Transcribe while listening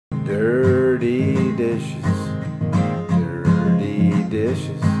Dirty dishes, dirty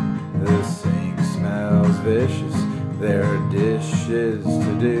dishes. The sink smells vicious. There are dishes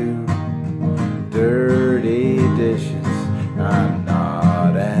to do. Dirty dishes. I'm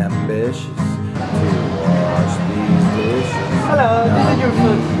not ambitious to wash these dishes. Hello, this is your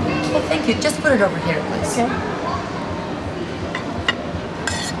food. Oh, thank you. Just put it over here, please. Okay.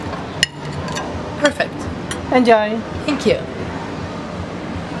 Perfect. Enjoy. Thank you.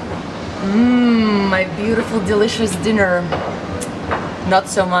 My beautiful, delicious dinner. Not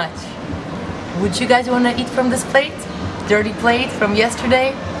so much. Would you guys want to eat from this plate? Dirty plate from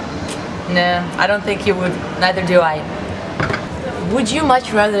yesterday? No, I don't think you would. Neither do I. Would you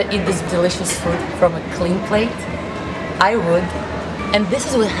much rather eat this delicious food from a clean plate? I would. And this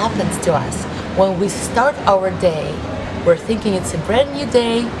is what happens to us. When we start our day, we're thinking it's a brand new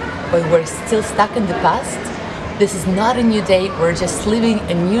day, but we're still stuck in the past. This is not a new day, we're just living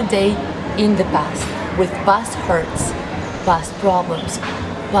a new day in the past, with past hurts, past problems,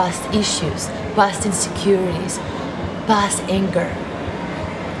 past issues, past insecurities, past anger.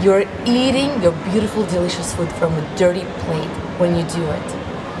 You're eating your beautiful, delicious food from a dirty plate when you do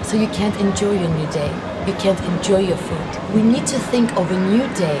it. So you can't enjoy your new day. You can't enjoy your food. We need to think of a new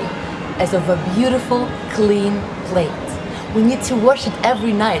day as of a beautiful, clean plate. We need to wash it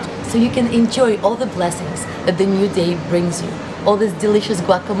every night so you can enjoy all the blessings that the new day brings you. All this delicious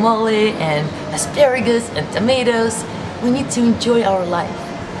guacamole and asparagus and tomatoes. We need to enjoy our life.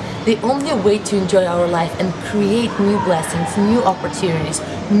 The only way to enjoy our life and create new blessings, new opportunities,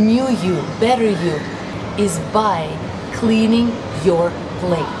 new you, better you, is by cleaning your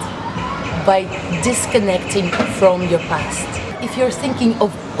plate, by disconnecting from your past. If you're thinking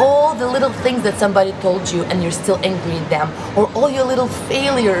of all the little things that somebody told you and you're still angry at them, or all your little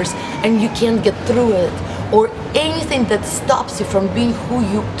failures and you can't get through it, or anything that stops you from being who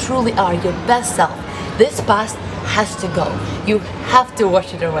you truly are, your best self, this past has to go. You have to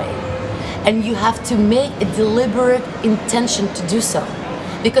wash it away. And you have to make a deliberate intention to do so.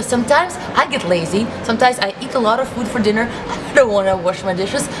 Because sometimes I get lazy, sometimes I eat a lot of food for dinner, I don't want to wash my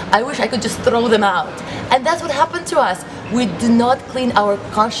dishes, I wish I could just throw them out. And that's what happened to us. We do not clean our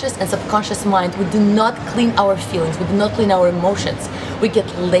conscious and subconscious mind, we do not clean our feelings, we do not clean our emotions. We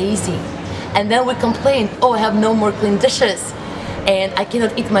get lazy. And then we complain, oh, I have no more clean dishes, and I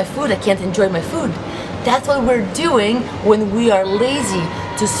cannot eat my food, I can't enjoy my food. That's what we're doing when we are lazy,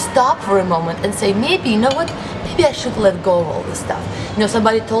 to stop for a moment and say, maybe, you know what, maybe I should let go of all this stuff. You know,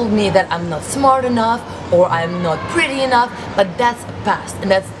 somebody told me that I'm not smart enough or I'm not pretty enough, but that's past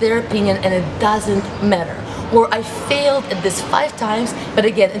and that's their opinion and it doesn't matter. Or I failed at this 5 times, but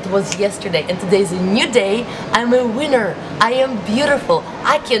again, it was yesterday and today's a new day. I'm a winner, I am beautiful,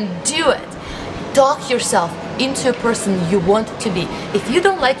 I can do it. Talk yourself into a person you want to be. If you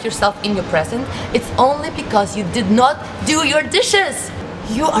don't like yourself in your present, it's only because you did not do your dishes.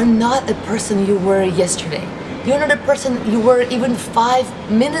 You are not a person you were yesterday. You're not a person you were even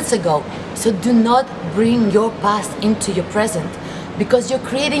 5 minutes ago. So do not bring your past into your present, because you're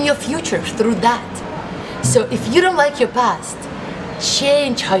creating your future through that. So if you don't like your past,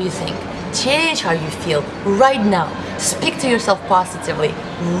 change how you think, change how you feel right now. Speak to yourself positively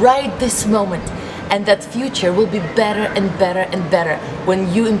right this moment. And that future will be better and better and better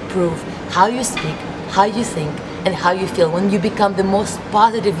when you improve how you speak, how you think, and how you feel. When you become the most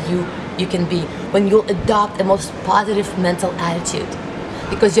positive you can be. When you'll adopt a most positive mental attitude.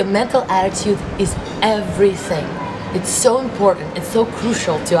 Because your mental attitude is everything. It's so important, it's so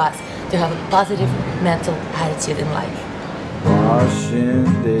crucial to us to have a positive mental attitude in life. Washing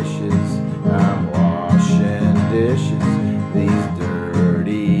dishes, I'm washing dishes. These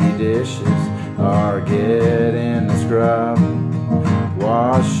dirty dishes are getting the scrub.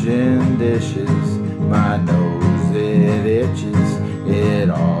 Washing dishes, my nose it itches. It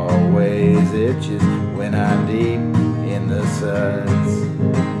always itches when I'm deep in the sun.